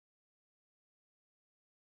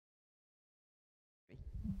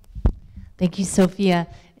Thank you, Sophia.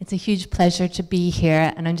 It's a huge pleasure to be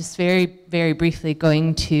here, and I'm just very, very briefly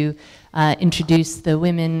going to introduce the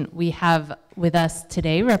women we have with us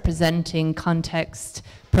today representing Context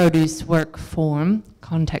Produce Work Form,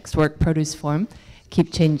 Context Work Produce Form.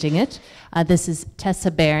 Keep changing it. This is Tessa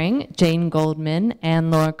Berring, Jane Goldman, and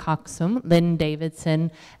Laure Coxam, Lynn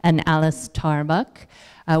Davidson, and Alice Tarbuck.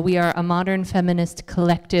 We are a modern feminist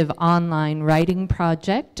collective online writing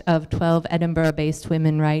project of 12 Edinburgh-based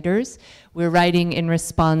women writers. We're writing in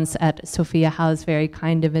response at Sophia Howe's very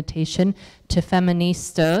kind invitation to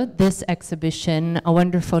Feminista, this exhibition, a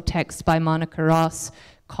wonderful text by Monica Ross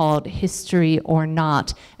called History or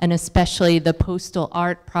Not, and especially the Postal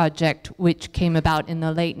Art Project, which came about in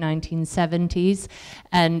the late 1970s,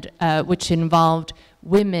 and which involved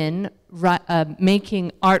women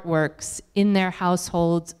making artworks in their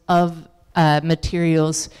households of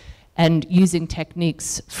materials and using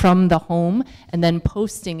techniques from the home, and then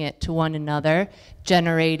posting it to one another,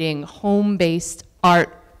 generating home-based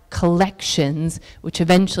art collections, which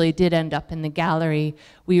eventually did end up in the gallery.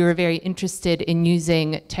 We were very interested in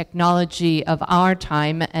using technology of our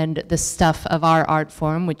time and the stuff of our art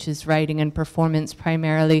form, which is writing and performance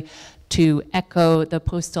primarily, to echo the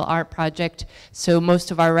Postal Art Project. So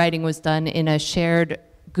most of our writing was done in a shared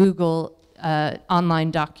Google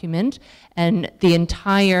online document, and the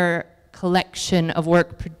entire collection of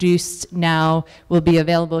work produced now will be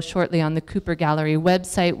available shortly on the Cooper Gallery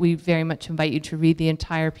website. We very much invite you to read the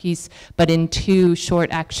entire piece, but in 2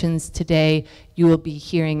 short actions today, you will be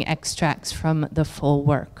hearing extracts from the full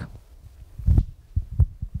work.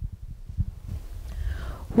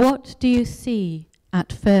 What do you see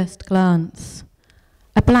at first glance?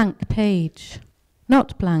 A blank page,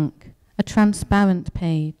 not blank, a transparent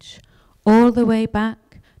page, all the way back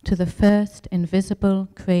to the first invisible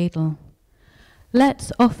cradle.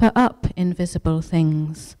 Let's offer up invisible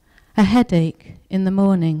things, a headache in the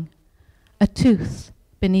morning, a tooth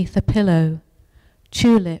beneath a pillow,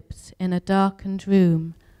 tulips in a darkened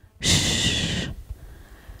room, shh.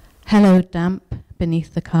 Hello damp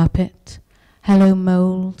beneath the carpet, hello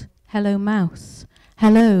mold, hello mouse,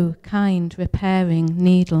 hello kind repairing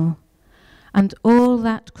needle. And all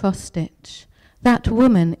that cross-stitch, that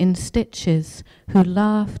woman in stitches who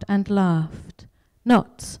laughed and laughed,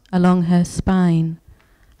 knots along her spine.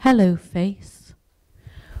 Hello, face.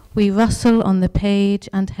 We rustle on the page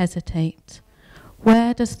and hesitate.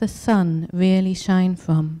 Where does the sun really shine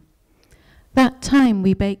from? That time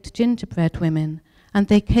we baked gingerbread women, and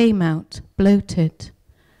they came out bloated.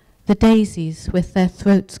 The daisies with their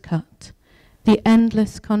throats cut. The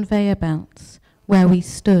endless conveyor belts where we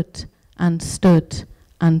stood and stood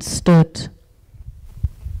and stood.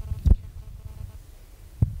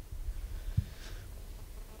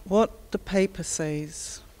 What the paper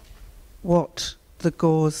says, what the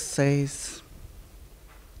gauze says.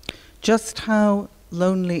 Just how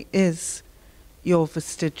lonely is your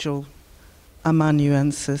vestigial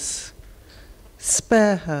amanuensis?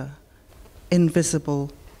 Spare her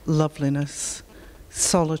invisible loveliness,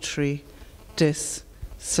 solitary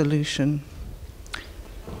dissolution.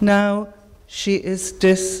 Now she is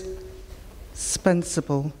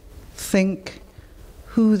dispensable. Think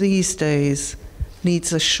who these days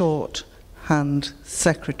needs a shorthand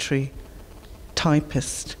secretary,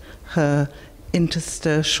 typist. Her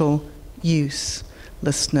interstitial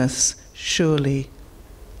uselessness surely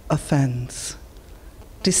offends.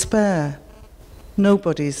 Despair,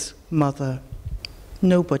 nobody's mother,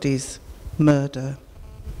 nobody's murder.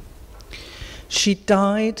 She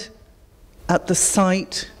died at the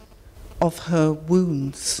sight of her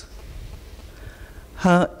wounds.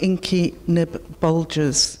 Her inky nib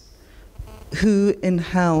bulges. Who in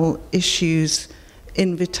hell issues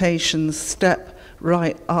invitations? Step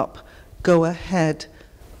right up, go ahead,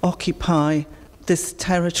 occupy this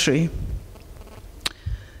territory.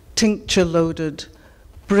 Tincture-loaded,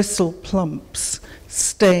 bristle plumps,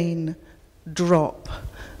 stain, drop,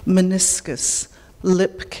 meniscus,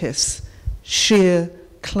 lip kiss, sheer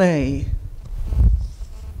clay.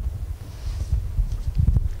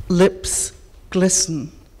 Lips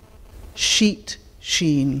glisten, sheet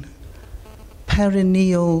sheen,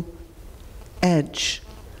 perineal edge,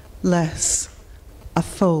 less, a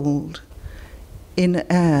fold. In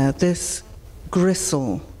air, this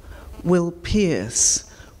gristle will pierce,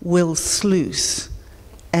 will sluice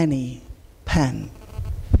any pen.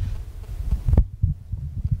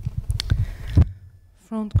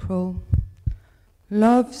 Front crawl.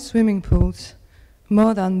 Love swimming pools,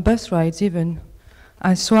 more than bus rides even.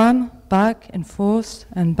 I swam back and forth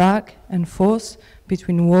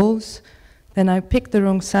between walls. Then I picked the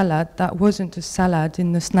wrong salad that wasn't a salad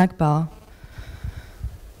in the snack bar.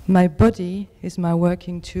 My body is my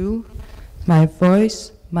working tool, my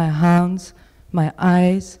voice, my hands, my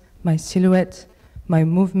eyes, my silhouette, my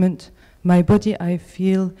movement, my body, I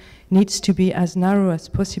feel, needs to be as narrow as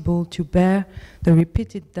possible to bear the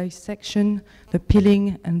repeated dissection, the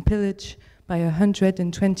peeling and pillage by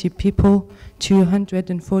 120 people,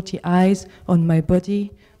 240 eyes on my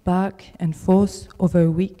body, back and forth over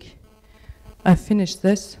a week. I finished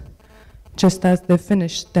this just as they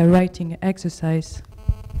finished their writing exercise.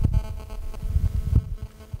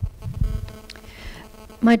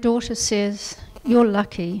 My daughter says, "You're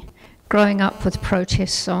lucky growing up with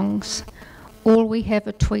protest songs. All we have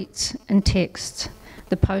are tweets and texts,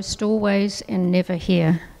 the post always and never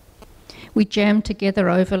here. We jam together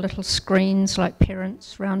over little screens like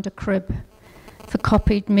parents round a crib for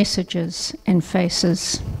copied messages and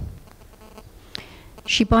faces."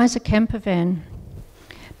 She buys a camper van,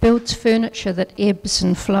 builds furniture that ebbs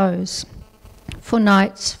and flows, for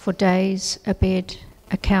nights, for days, a bed,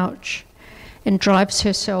 a couch, and drives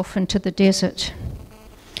herself into the desert,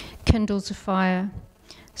 kindles a fire,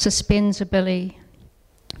 suspends a billy,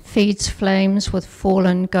 feeds flames with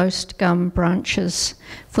fallen ghost gum branches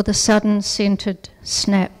for the sudden scented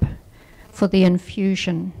snap, for the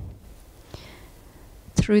infusion.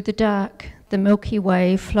 Through the dark, the Milky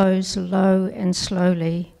Way flows low and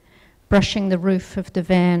slowly, brushing the roof of the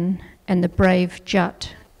van and the brave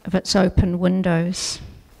jut of its open windows.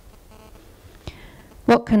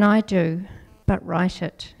 What can I do but write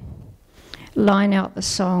it, line out the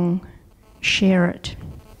song, share it?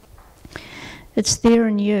 It's there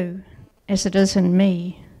in you, as it is in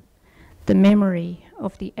me, the memory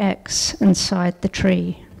of the axe inside the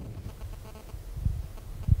tree.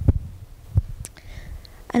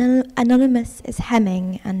 Anonymous is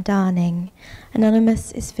hemming and darning.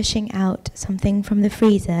 Anonymous is fishing out something from the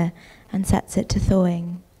freezer and sets it to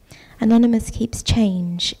thawing. Anonymous keeps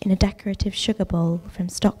change in a decorative sugar bowl from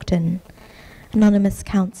Stockton. Anonymous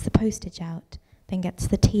counts the postage out, then gets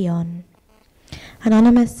the tea on.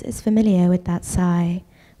 Anonymous is familiar with that sigh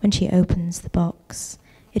when she opens the box.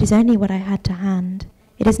 It is only what I had to hand.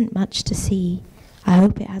 It isn't much to see. I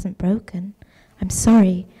hope it hasn't broken. I'm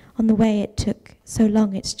sorry. On the way it took so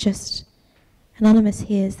long, it's just... Anonymous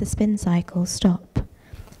hears the spin cycle stop.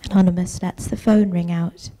 Anonymous lets the phone ring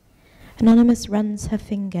out. Anonymous runs her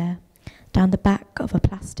finger down the back of a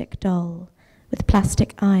plastic doll with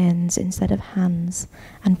plastic irons instead of hands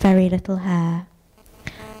and very little hair.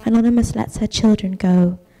 Anonymous lets her children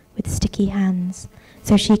go with sticky hands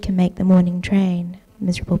so she can make the morning train.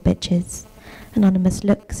 Miserable bitches. Anonymous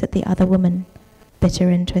looks at the other woman, bitter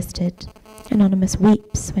and twisted. Anonymous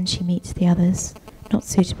weeps when she meets the others, not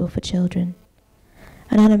suitable for children.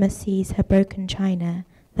 Anonymous sees her broken china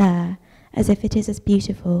there as if it is as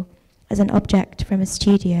beautiful as an object from a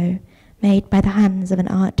studio made by the hands of an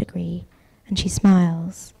art degree, and she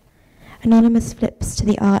smiles. Anonymous flips to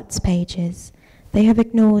the arts pages. They have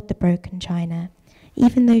ignored the broken china,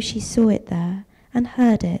 even though she saw it there and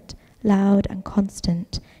heard it, loud and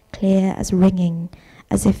constant, clear as ringing,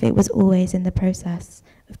 as if it was always in the process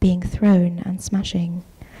of being thrown and smashing.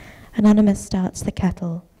 Anonymous starts the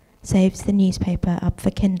kettle, saves the newspaper up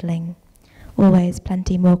for kindling. Always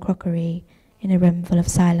plenty more crockery in a room full of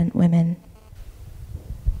silent women.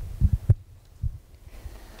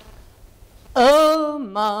 Oh,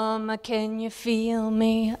 Mama, can you feel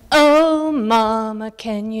me? Oh, Mama,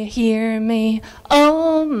 can you hear me?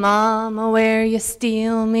 Oh, Mama, where you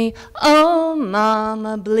steal me? Oh,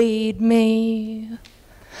 Mama, bleed me.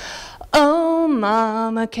 Oh,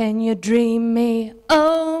 Mama, can you dream me?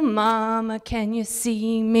 Oh, Mama, can you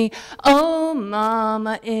see me? Oh,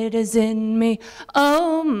 Mama, it is in me.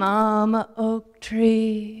 Oh, Mama, oak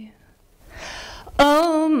tree.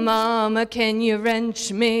 Oh, Mama, can you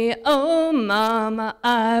wrench me? Oh, Mama,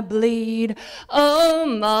 I bleed. Oh,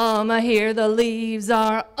 Mama, here the leaves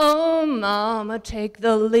are. Oh, Mama, take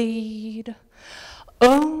the lead.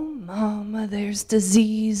 Oh, Mama, there's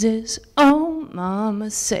diseases. Oh,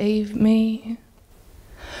 Mama, save me.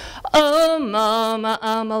 Oh, Mama,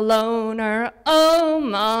 I'm a loner. Oh,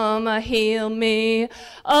 Mama, heal me.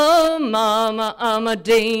 Oh, Mama, I'm a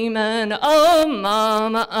demon. Oh,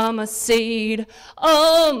 Mama, I'm a seed.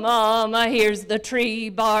 Oh, Mama, here's the tree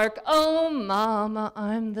bark. Oh, Mama,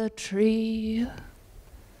 I'm the tree.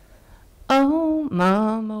 Oh,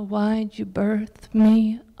 Mama, why'd you birth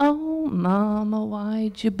me? Oh, Mama,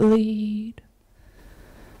 why'd you bleed?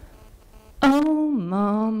 Oh,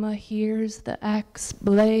 Mama, here's the axe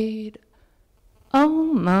blade.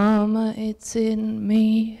 Oh, Mama, it's in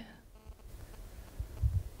me.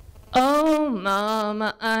 Oh,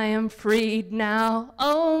 Mama, I am freed now.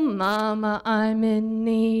 Oh, Mama, I'm in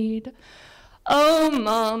need. Oh,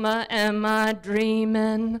 mama, am I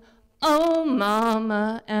dreaming? Oh,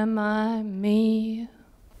 mama, am I me?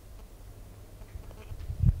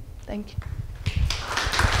 Thank you.